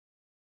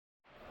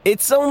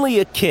It's only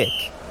a kick,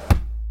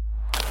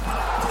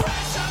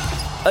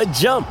 a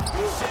jump,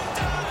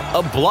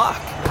 a block.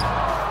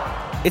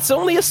 It's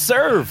only a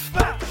serve.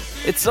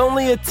 It's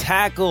only a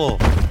tackle,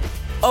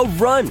 a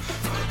run.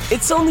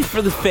 It's only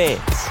for the fans.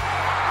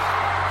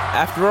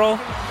 After all,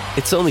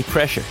 it's only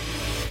pressure.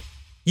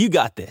 You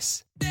got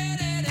this.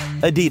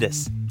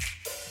 Adidas.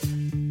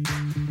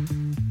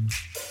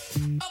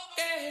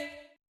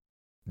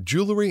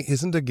 Jewelry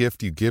isn't a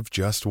gift you give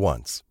just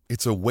once.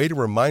 It's a way to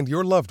remind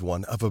your loved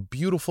one of a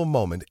beautiful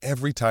moment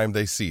every time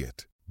they see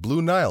it.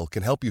 Blue Nile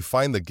can help you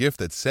find the gift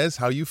that says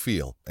how you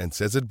feel and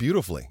says it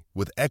beautifully,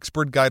 with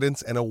expert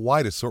guidance and a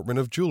wide assortment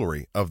of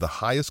jewelry of the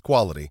highest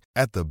quality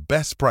at the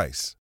best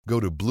price. Go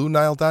to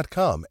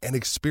BlueNile.com and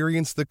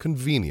experience the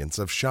convenience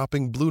of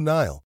shopping Blue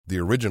Nile, the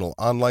original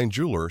online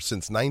jeweler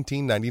since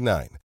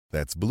 1999.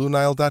 That's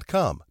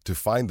BlueNile.com to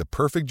find the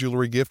perfect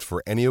jewelry gift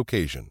for any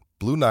occasion.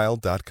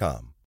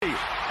 BlueNile.com.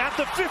 At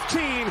the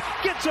 15,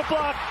 gets a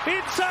block,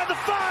 inside the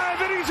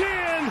 5, and he's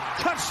in!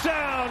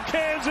 Touchdown,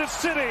 Kansas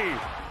City!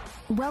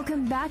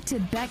 Welcome back to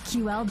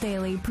BetQL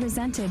Daily,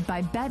 presented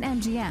by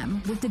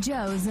BetMGM with the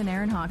Joes and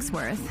Aaron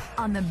Hawksworth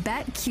on the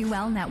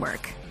BetQL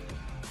Network.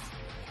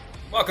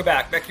 Welcome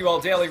back.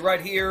 BetQL Daily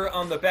right here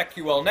on the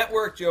BetQL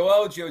Network. Joe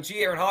O, Joe G,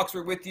 Aaron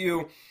Hawksworth with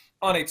you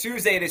on a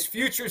Tuesday. It is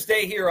Futures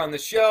Day here on the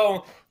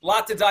show. A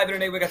lot to dive into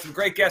today. We got some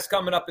great guests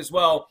coming up as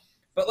well.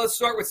 But let's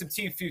start with some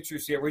team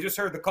futures here. We just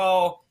heard the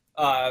call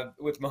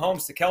with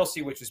Mahomes to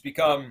Kelsey, which has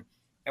become,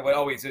 and what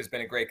always has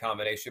been, a great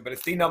combination. But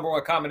it's the number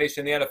one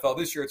combination in the NFL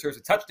this year in terms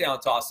of touchdown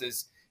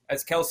tosses,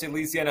 as Kelsey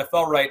leads the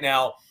NFL right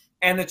now.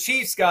 And the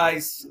Chiefs,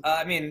 guys,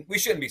 we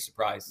shouldn't be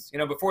surprised.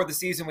 Before the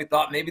season, we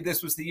thought maybe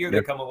this was the year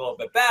they come a little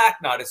bit back,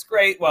 not as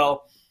great.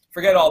 Well,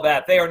 forget all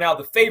that. They are now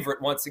the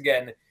favorite once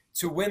again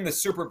to win the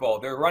Super Bowl.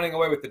 They're running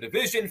away with the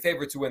division,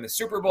 favorite to win the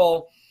Super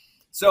Bowl.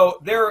 So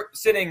they're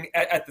sitting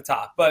at the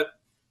top. But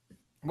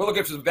we're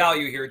looking for some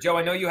value here. Joe,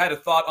 I know you had a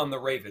thought on the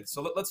Ravens.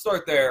 So let's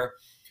start there.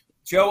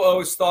 Joe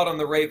O's thought on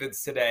the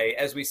Ravens today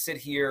as we sit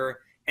here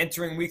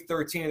entering Week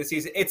 13 of the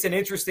season. It's an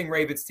interesting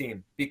Ravens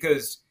team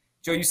because,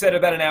 Joe, you said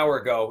about an hour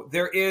ago,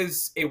 there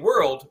is a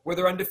world where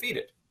they're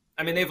undefeated.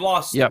 They've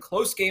lost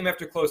close game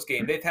after close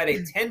game. They've had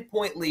a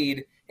 10-point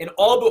lead in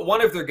all but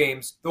one of their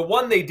games. The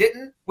one they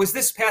didn't was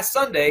this past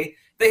Sunday.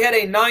 They had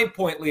a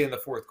 9-point lead in the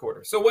fourth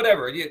quarter. So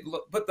whatever, you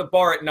put the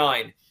bar at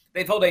 9.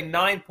 They've held a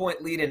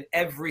 9-point lead in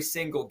every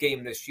single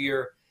game this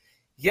year,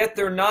 yet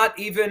they're not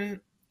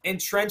even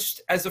entrenched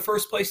as a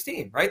first-place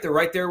team, right? They're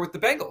right there with the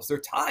Bengals. They're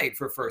tied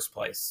for first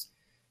place.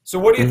 So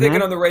what are you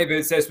thinking on the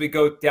Ravens as we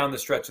go down the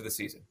stretch of the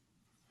season?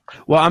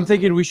 Well, I'm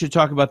thinking we should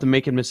talk about the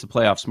make and miss the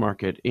playoffs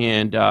market.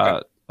 And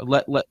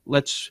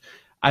let's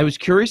 – I was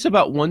curious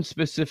about one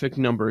specific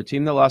number, a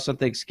team that lost on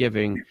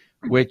Thanksgiving,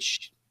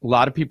 which a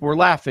lot of people were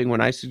laughing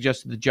when I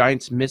suggested the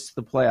Giants missed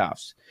the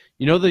playoffs.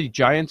 The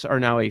Giants are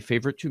now a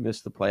favorite to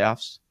miss the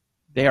playoffs.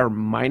 They are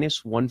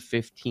minus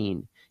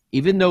 115.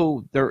 Even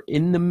though they're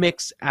in the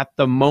mix at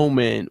the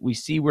moment, we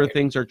see where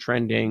things are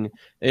trending.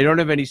 They don't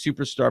have any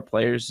superstar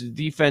players. The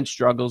defense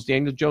struggles.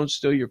 Daniel Jones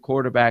still your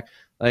quarterback.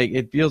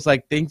 It feels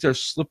like things are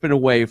slipping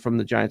away from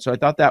the Giants. So I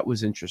thought that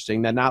was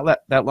interesting. That not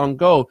that long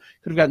ago,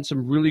 could have gotten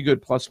some really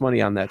good plus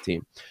money on that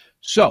team.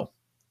 So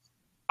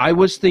I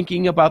was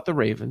thinking about the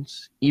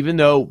Ravens, even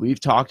though we've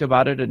talked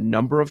about it a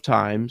number of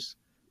times,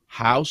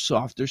 how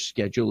soft their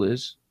schedule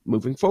is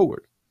moving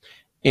forward.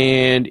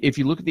 And if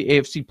you look at the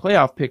AFC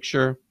playoff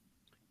picture,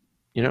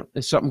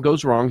 if something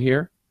goes wrong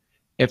here,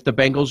 if the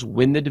Bengals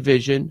win the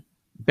division,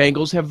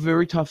 Bengals have a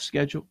very tough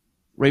schedule.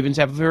 Ravens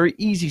have a very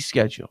easy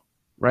schedule,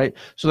 right?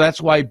 So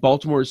that's why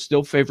Baltimore is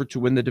still favored to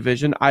win the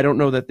division. I don't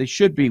know that they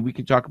should be. We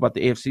can talk about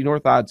the AFC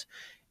North odds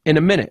in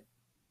a minute.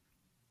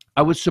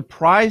 I was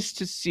surprised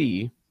to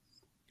see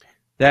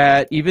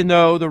that even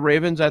though the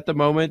Ravens at the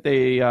moment,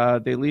 they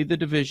lead the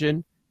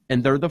division,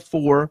 and they're the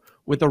 4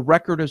 with a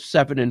record of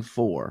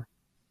 7-4.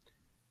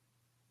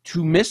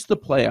 To miss the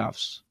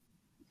playoffs,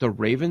 the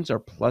Ravens are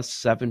plus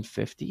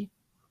 750.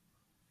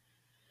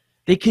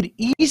 They could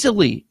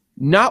easily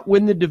not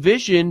win the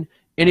division,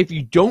 and if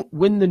you don't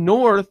win the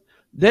North,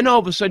 then all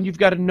of a sudden you've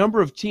got a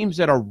number of teams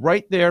that are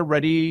right there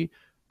ready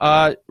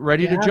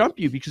to jump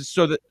you. Because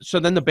so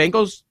then the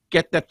Bengals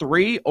get the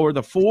 3 or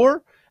the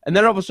 4, and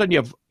then all of a sudden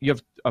you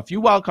have a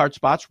few wild card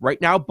spots. Right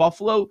now,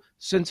 Buffalo,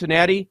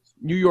 Cincinnati,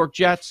 New York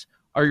Jets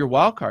are your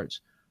wild cards.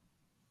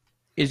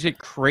 Is it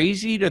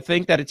crazy to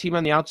think that a team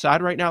on the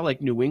outside right now, like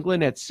New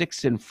England at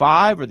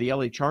 6-5 or the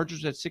LA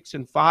Chargers at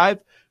 6-5,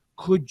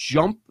 could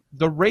jump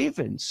the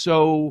Ravens?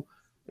 So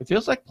it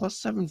feels like plus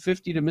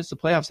 750 to miss the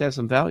playoffs has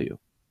some value.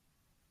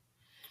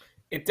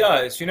 It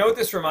does. You know what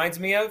this reminds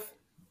me of?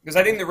 Because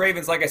I think the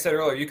Ravens, like I said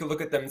earlier, you could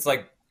look at them. It's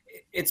like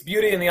it's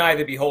beauty in the eye of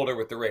the beholder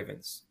with the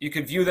Ravens. You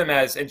could view them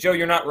as, and Joe,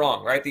 you're not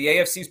wrong, right? The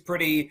AFC's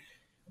pretty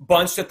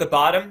bunched at the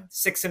bottom,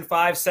 6-5,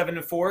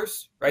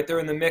 7-4s, right? They're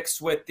in the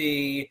mix with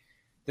the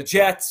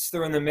Jets.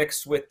 They're in the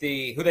mix with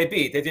who they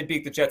beat. They did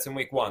beat the Jets in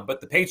week 1,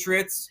 but the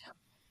Patriots,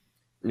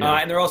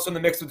 and they're also in the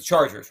mix with the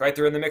Chargers, right?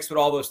 They're in the mix with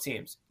all those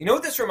teams. You know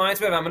what this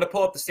reminds me of? I'm going to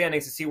pull up the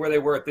standings to see where they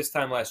were at this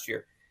time last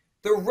year.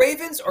 The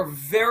Ravens are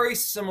very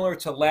similar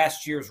to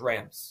last year's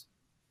Rams.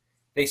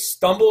 They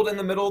stumbled in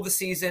the middle of the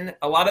season.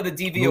 A lot of the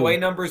DVOA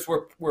numbers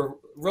were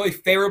really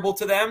favorable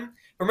to them.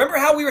 Remember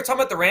how we were talking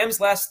about the Rams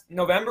last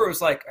November? It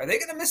was like, are they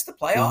going to miss the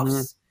playoffs?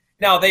 Mm-hmm.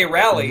 Now, they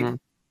rallied,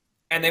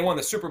 and they won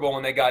the Super Bowl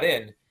when they got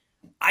in.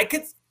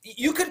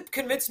 You could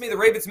convince me the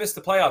Ravens missed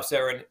the playoffs,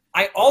 Aaron.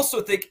 I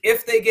also think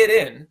if they get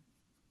in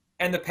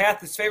and the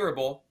path is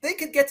favorable, they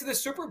could get to the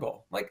Super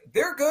Bowl. Like,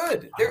 they're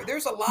good.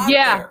 There's a lot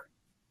there.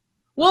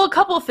 Well, a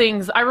couple of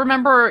things. I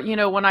remember,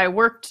 when I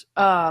worked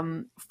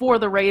for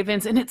the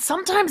Ravens, and it's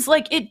sometimes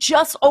like it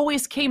just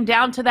always came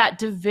down to that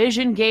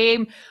division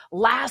game,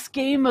 last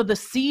game of the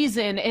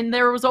season, and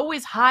there was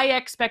always high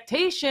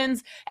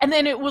expectations. And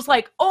then it was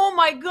like, oh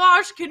my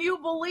gosh, can you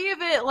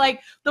believe it?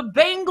 Like the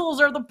Bengals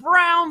or the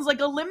Browns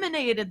like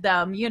eliminated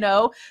them,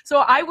 So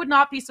I would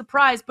not be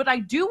surprised. But I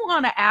do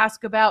want to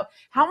ask about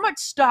how much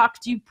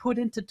stock do you put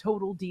into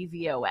total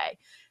DVOA?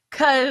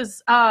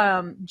 Because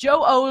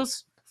Joe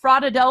O's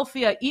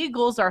Philadelphia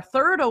Eagles are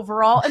 3rd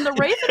overall, and the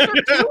Ravens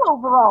are 2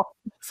 overall.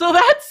 So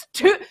that's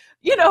two of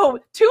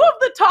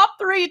the top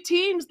 3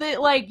 teams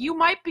that you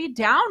might be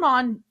down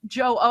on.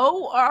 Joe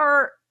O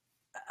are,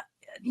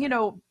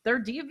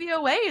 their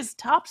DVOA is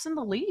tops in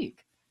the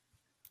league.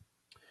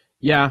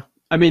 Yeah,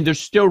 I mean, there's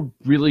still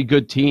really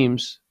good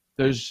teams.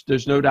 There's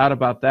no doubt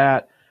about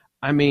that.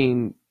 I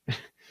mean,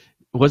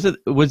 was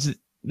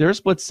there a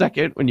split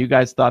second when you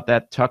guys thought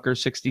that Tucker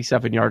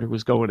 67-yarder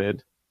was going in?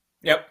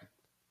 Yep.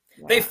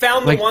 They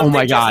found the one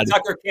thing Justin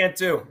Tucker can't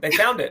do. They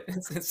found it.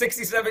 It's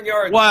 67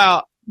 yards.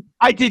 Well,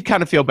 I did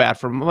kind of feel bad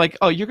for him. I'm like,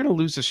 oh, you're going to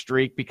lose a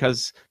streak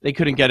because they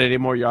couldn't get any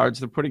more yards.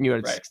 They're putting you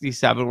at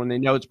 67 when they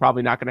know it's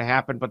probably not going to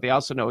happen, but they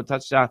also know a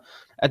touchdown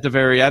at the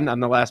very end on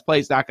the last play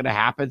is not going to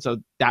happen. So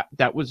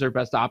that was their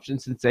best option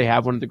since they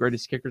have one of the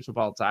greatest kickers of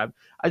all time.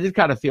 I did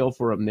kind of feel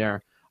for him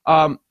there.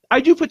 I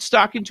do put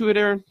stock into it,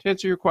 Aaron, to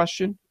answer your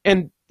question.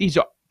 And these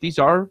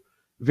are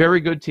very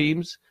good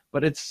teams,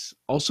 but it's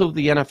also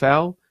the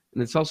NFL.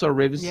 And it's also a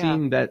Ravens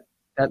team that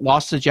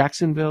lost to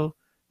Jacksonville,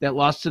 that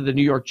lost to the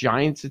New York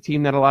Giants, a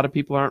team that a lot of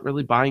people aren't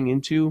really buying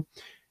into.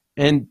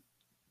 And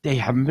they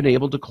haven't been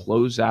able to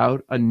close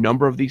out a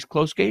number of these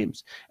close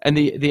games. And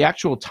the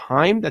actual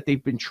time that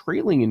they've been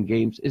trailing in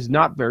games is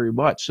not very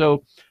much.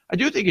 So I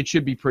do think it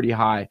should be pretty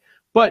high.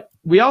 But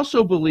we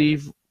also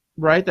believe,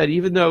 right, that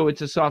even though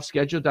it's a soft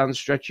schedule down the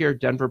stretch here,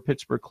 Denver,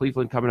 Pittsburgh,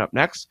 Cleveland coming up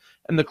next.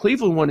 And the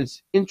Cleveland one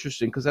is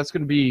interesting because that's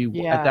going to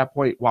be, at that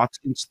point,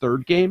 Watson's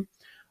 3rd game.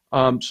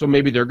 So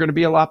maybe they're going to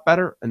be a lot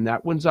better, and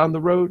that one's on the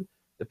road.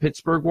 The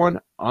Pittsburgh one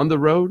on the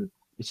road.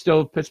 It's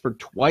still Pittsburgh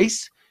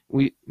twice.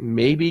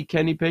 Maybe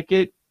Kenny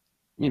Pickett.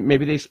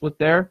 Maybe they split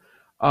there.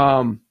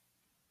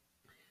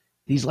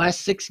 These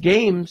last 6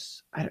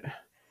 games,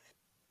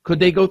 could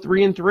they go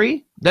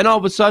 3-3? Then all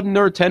of a sudden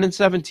they're a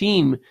 10-7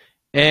 team,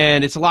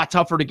 and it's a lot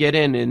tougher to get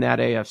in that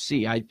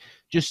AFC. I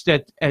just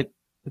at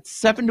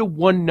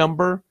 7-1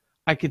 number.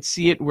 I could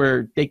see it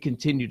where they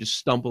continue to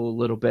stumble a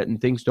little bit and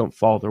things don't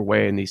fall their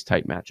way in these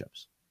tight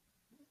matchups.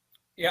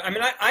 Yeah, I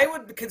mean, I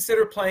would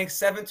consider playing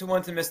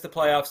 7-1 to miss the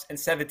playoffs and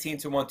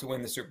 17-1 to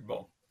win the Super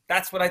Bowl.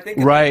 That's what I think.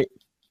 Right.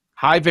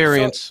 High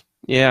variance. So,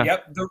 yeah.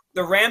 Yep.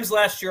 The Rams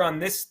last year on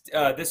this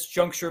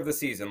juncture of the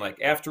season,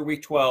 like after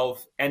Week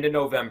 12, end of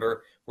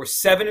November, were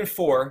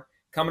 7-4,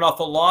 coming off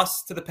a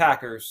loss to the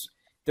Packers.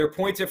 Their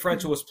point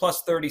differential was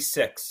plus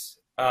 36,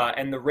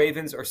 and the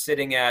Ravens are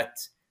sitting at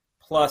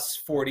plus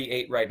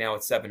 48 right now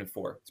at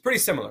 7-4. It's pretty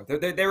similar.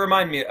 They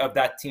remind me of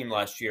that team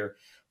last year.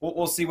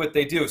 We'll see what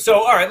they do. So,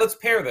 all right, let's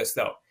pair this,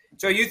 though.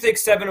 So you think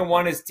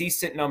 7-1 is a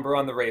decent number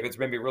on the Ravens,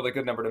 maybe a really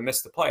good number to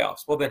miss the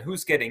playoffs. Well, then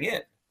who's getting in?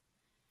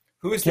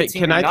 Who's the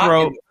team not in the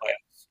playoffs?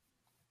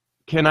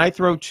 Can I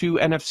throw 2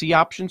 NFC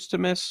options to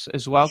miss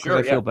as well?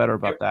 Because I feel better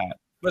about that.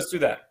 Let's do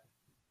that.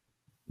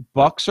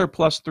 Bucks are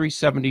plus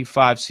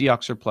 375.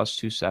 Seahawks are plus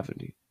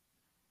 270.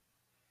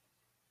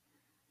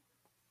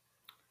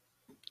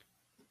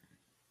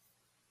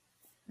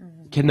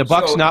 Can the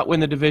Bucks not win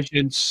the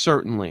division?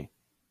 Certainly.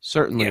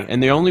 Yeah.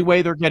 And the only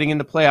way they're getting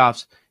into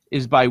playoffs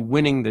is by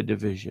winning the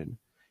division.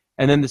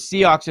 And then the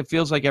Seahawks, it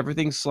feels like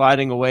everything's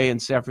sliding away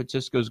and San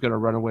Francisco's going to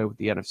run away with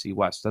the NFC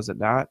West, does it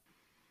not?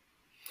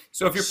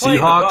 So if you're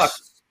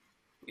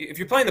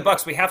playing the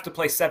Bucks, we have to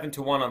play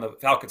 7-1 on the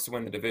Falcons to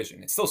win the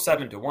division. It's still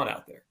 7-1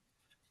 out there.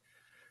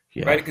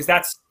 Yeah. Right? Because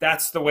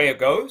that's the way it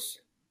goes.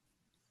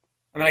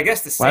 I mean, I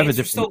guess the Saints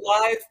are still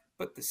alive,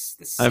 but the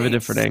Saints, I have a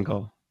different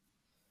angle.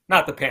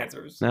 Not the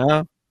Panthers.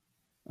 No.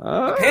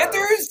 The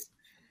Panthers?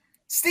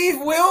 Steve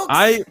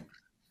Wilkes?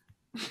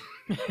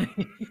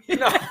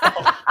 No.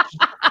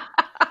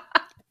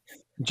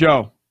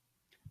 Joe,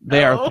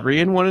 they are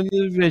 3-1 in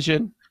the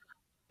division.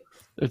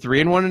 They're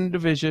 3-1 in the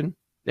division.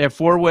 They have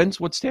 4 wins.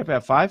 What's Tampa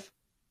have? 5?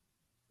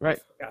 Right?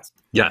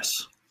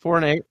 Yes.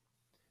 4-8.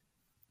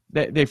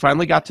 They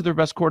finally got to their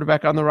best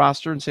quarterback on the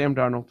roster in Sam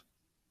Darnold.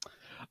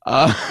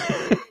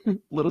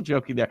 Little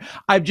joking there.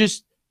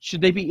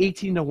 Should they be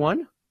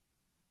 18-1?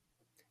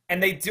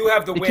 And they do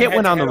have the win. They can't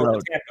win on the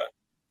road. Tampa.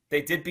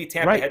 They did beat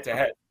Tampa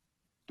head-to-head.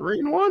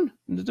 3-1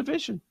 in the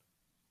division.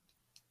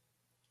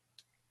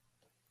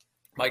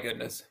 My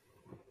goodness.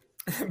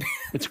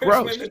 It's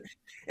gross.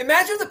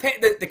 Imagine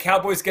the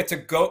Cowboys get to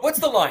go. What's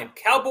the line?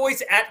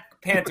 Cowboys at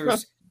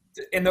Panthers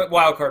in the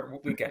wild card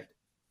weekend.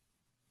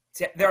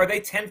 Are they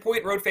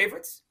 10-point road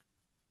favorites?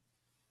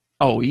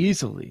 Oh,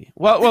 easily.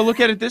 Well, look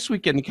at it this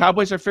weekend. The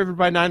Cowboys are favored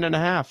by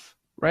 9.5,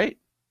 right?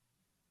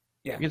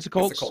 Yeah, against the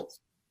Colts.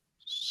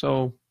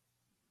 So,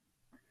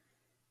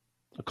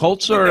 the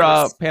Colts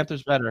or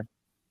Panthers better?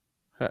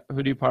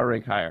 Who do you power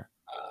rank higher?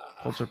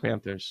 Colts or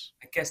Panthers?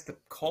 I guess the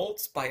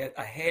Colts by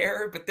a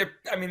hair, but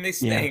they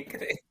stink.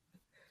 Yeah.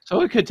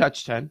 So it could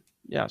touch 10.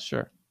 Yeah,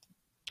 sure.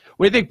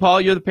 What do you think, Paul?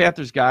 You're the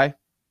Panthers guy.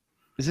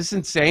 Is this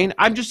insane?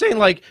 I'm just saying,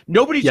 like,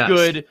 nobody's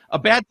good. A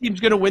bad team's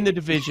going to win the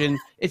division.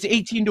 It's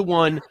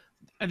 18-1.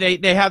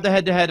 They have the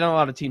head-to-head on a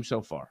lot of teams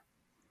so far,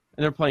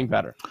 and they're playing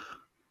better.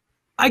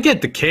 I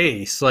get the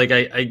case, like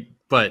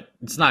but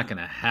it's not going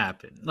to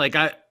happen. Like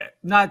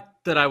not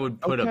that I would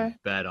put a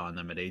bet on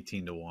them at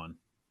 18-1.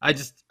 I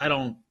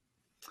don't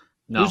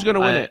know. Who's going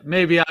to win it?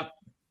 Maybe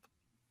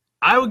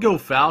I would go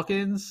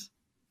Falcons.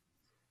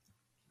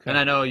 Okay. And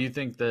I know you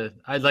think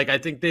I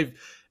think they'd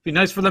be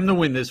nice for them to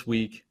win this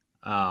week.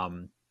 I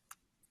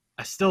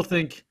still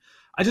think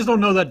I just don't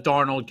know that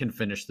Darnold can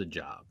finish the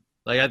job.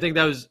 Like I think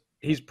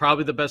he's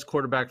probably the best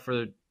quarterback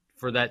for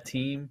that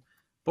team.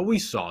 But we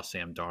saw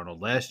Sam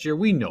Darnold last year.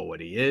 We know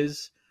what he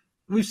is.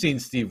 We've seen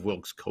Steve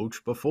Wilks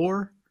coach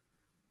before.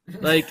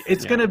 Like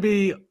it's going to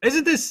be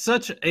isn't this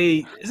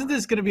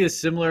going to be a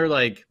similar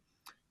like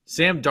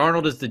Sam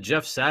Darnold is the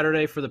Jeff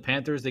Saturday for the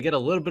Panthers. They get a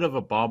little bit of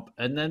a bump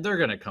and then they're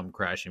going to come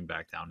crashing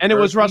back down. And it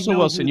was Russell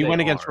Wilson. You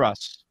went against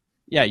Russ.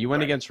 Yeah, you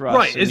went against Russ.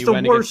 Right, it's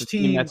the worst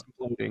team that's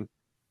imploding.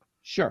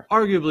 Sure.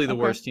 Arguably the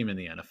worst team in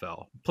the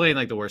NFL. Playing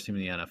like the worst team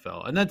in the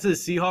NFL. And that's the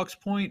Seahawks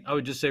point. I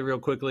would just say real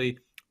quickly,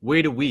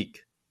 wait a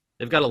week.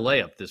 They've got a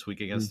layup this week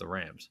against the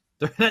Rams.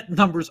 That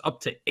number's up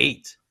to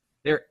 8.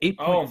 They're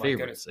 8-point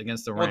favorites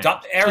against the Rams.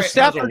 Well, Aaron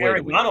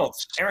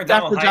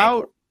Donald's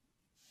out.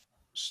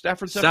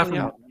 Stafford's definitely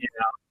out. Yeah,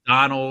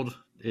 Donald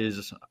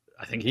is.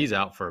 I think he's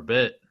out for a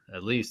bit,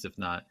 at least, if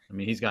not. I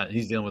mean, he's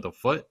dealing with a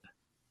foot.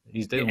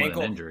 He's dealing with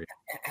an injury.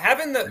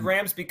 Haven't the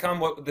Rams become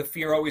what the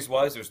fear always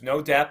was? There's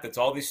no depth. It's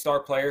all these star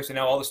players, and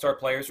now all the star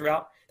players are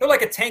out. They're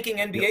like a tanking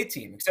NBA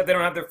team, except they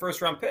don't have their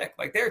first-round pick.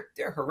 Like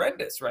they're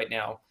horrendous right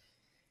now.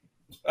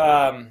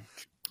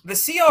 The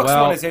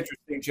Seahawks one is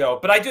interesting, Joe.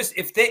 But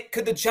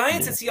could the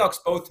Giants and Seahawks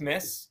both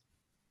miss?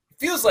 It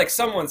feels like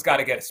someone's got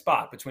to get a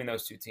spot between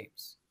those two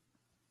teams.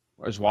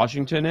 Is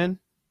Washington in?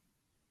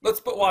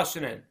 Let's put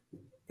Washington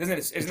in.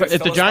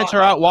 If the Giants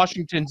are out,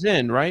 Washington's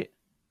in, right?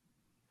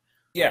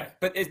 Yeah,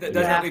 but doesn't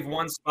that leave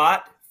one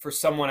spot for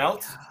someone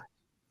else?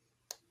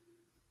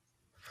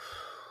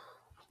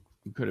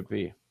 Who could it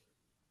be?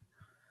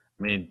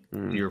 I mean,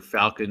 your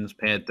Falcons,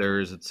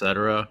 Panthers,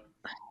 etc.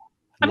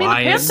 I mean,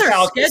 Lions. the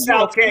Panthers the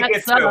South can't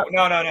get 2.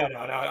 No.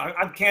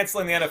 I'm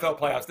canceling the NFL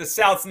playoffs. The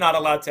South's not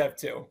allowed to have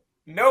 2.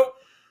 Nope.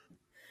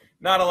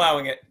 Not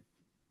allowing it.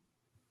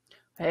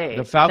 Hey,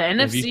 the NFC,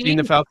 have you seen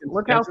the Falcons?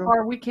 Look how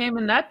far we came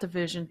in that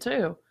division,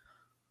 too.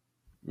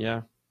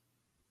 Yeah.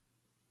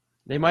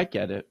 They might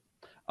get it.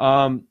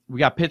 We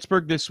got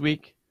Pittsburgh this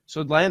week.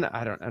 So Atlanta,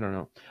 I don't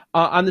know.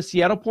 On the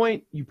Seattle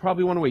point, you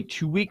probably want to wait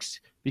 2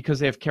 weeks because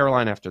they have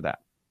Carolina after that.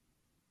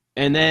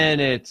 And then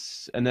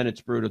it's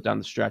brutal down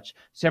the stretch.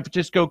 San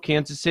Francisco,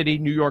 Kansas City,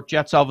 New York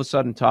Jets all of a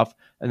sudden tough,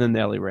 and then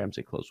the LA Rams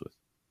they close with.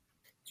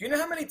 Do you know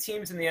how many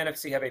teams in the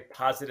NFC have a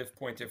positive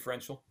point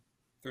differential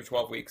through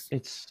 12 weeks?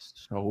 It's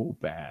so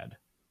bad.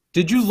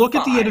 Did you look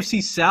at the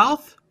NFC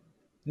South?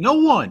 No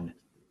one.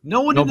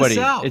 Nobody. In the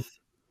South.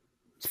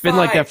 It's been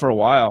like that for a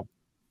while.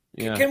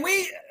 Yeah. Can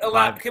we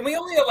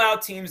only allow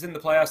teams in the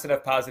playoffs that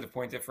have positive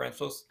point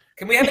differentials?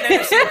 Can we have an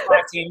NFC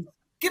 5 team?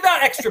 Give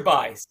out extra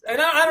buys.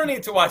 And I don't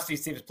need to watch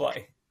these teams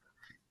play.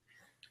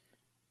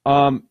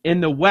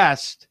 In the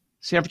West,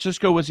 San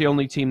Francisco was the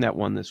only team that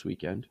won this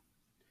weekend.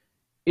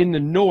 In the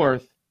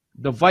North,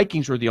 the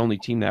Vikings were the only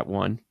team that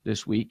won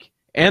this week,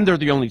 and they're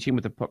the only team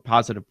with a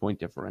positive point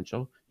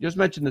differential. You just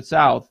mentioned the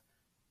South.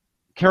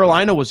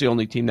 Carolina was the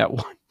only team that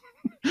won,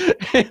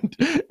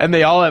 and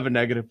they all have a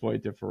negative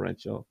point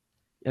differential.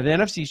 Yeah, the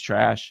NFC's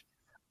trash.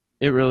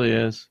 It really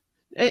is.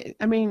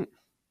 I mean,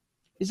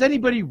 is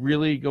anybody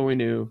really going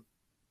to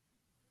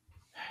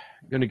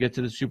get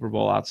to the Super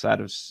Bowl outside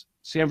of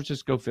San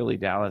Francisco, Philly,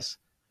 Dallas?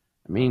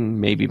 I mean,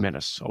 maybe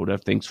Minnesota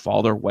if things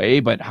fall their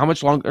way, but how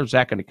much longer is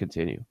that going to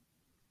continue?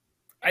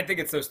 I think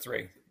it's those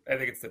 3. I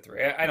think it's the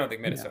 3. I don't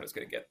think Minnesota's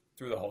going to get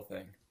through the whole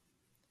thing.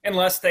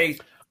 Unless the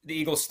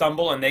Eagles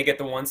stumble and they get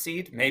the 1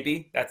 seed,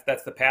 maybe.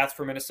 That's the path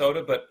for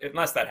Minnesota, but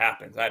unless that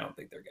happens, I don't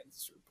think they're getting the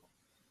Super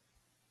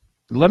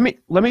Bowl.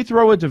 Let me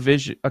throw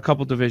a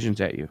couple divisions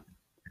at you.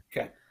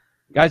 Okay.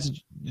 Guys,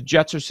 the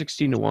Jets are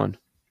 16-1.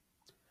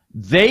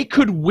 They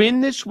could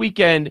win this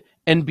weekend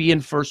and be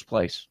in first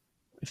place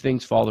if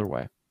things fall their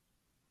way.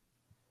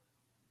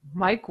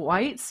 Mike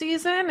White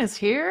season is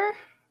here?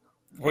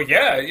 Well,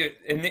 yeah,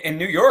 in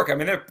New York, I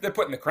mean, they're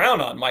putting the crown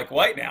on Mike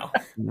White now.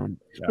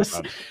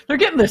 They're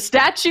getting the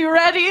statue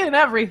ready and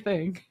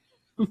everything.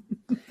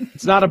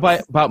 It's not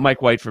about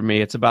Mike White for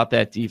me. It's about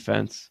that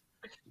defense.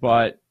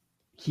 but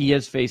he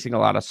is facing a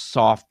lot of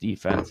soft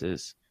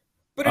defenses.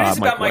 But it is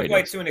about Mike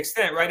White to an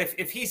extent, right?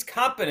 If he's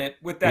competent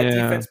with that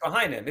defense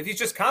behind him, if he's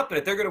just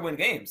competent, they're going to win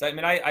games. I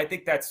mean, I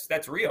think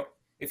that's real.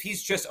 If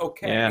he's just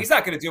okay, he's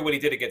not going to do what he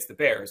did against the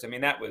Bears. I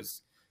mean, that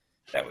was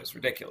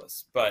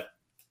ridiculous. But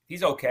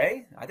he's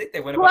okay. I think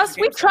they win. Plus,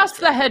 we trust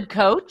the head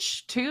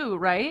coach too,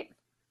 right?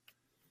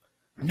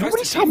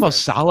 Nobody's talking about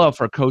Saleh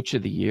for Coach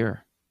of the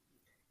Year.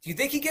 Do you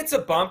think he gets a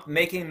bump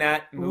making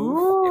that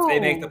move if they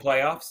make the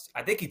playoffs?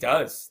 I think he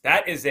does.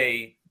 That's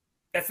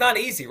not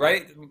easy,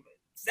 right?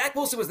 Zach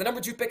Wilson was the number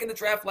 2 pick in the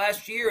draft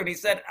last year, and he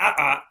said,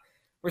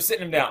 we're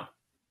sitting him down.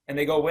 And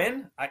they go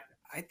win?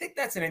 I think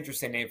that's an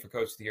interesting name for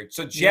Coach of the Year.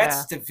 So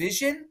Jets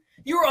division?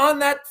 You were on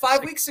that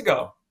 5 weeks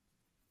ago.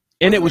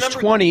 And it was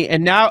 20,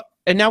 and now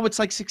it's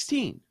like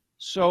 16.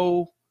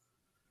 So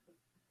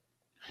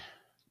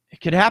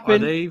it could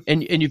happen.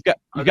 And you've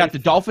got the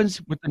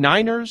Dolphins with the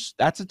Niners.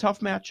 That's a tough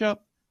matchup.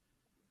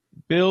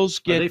 Bills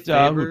get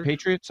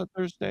Patriots on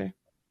Thursday.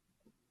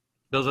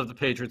 Bills have the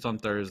Patriots on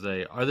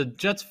Thursday. Are the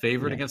Jets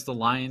favored against the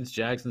Lions,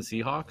 Jags, and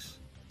Seahawks?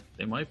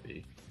 They might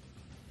be.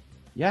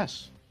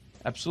 Yes,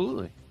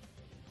 absolutely.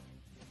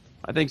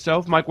 I think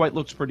so. Mike White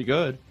looks pretty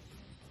good.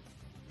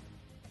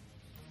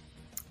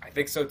 I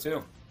think so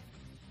too.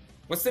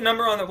 What's the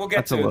number on the? We'll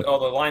get to all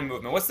the line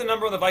movement. What's the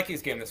number on the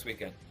Vikings game this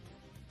weekend?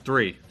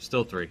 3.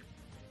 Still 3.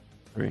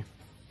 3.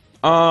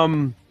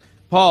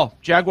 Paul,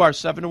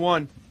 Jaguars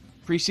 7-1.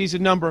 Preseason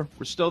number.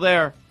 We're still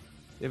there.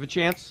 You have a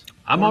chance?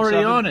 I'm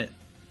already on it.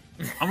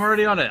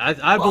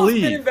 I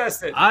believe.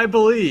 Invested. I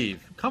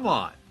believe. Come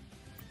on.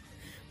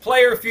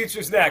 Player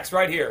Futures next,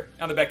 right here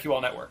on the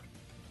BetQL Network.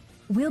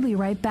 We'll be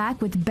right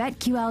back with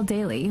BetQL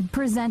Daily,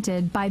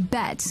 presented by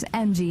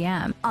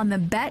BetMGM on the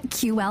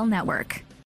BetQL Network.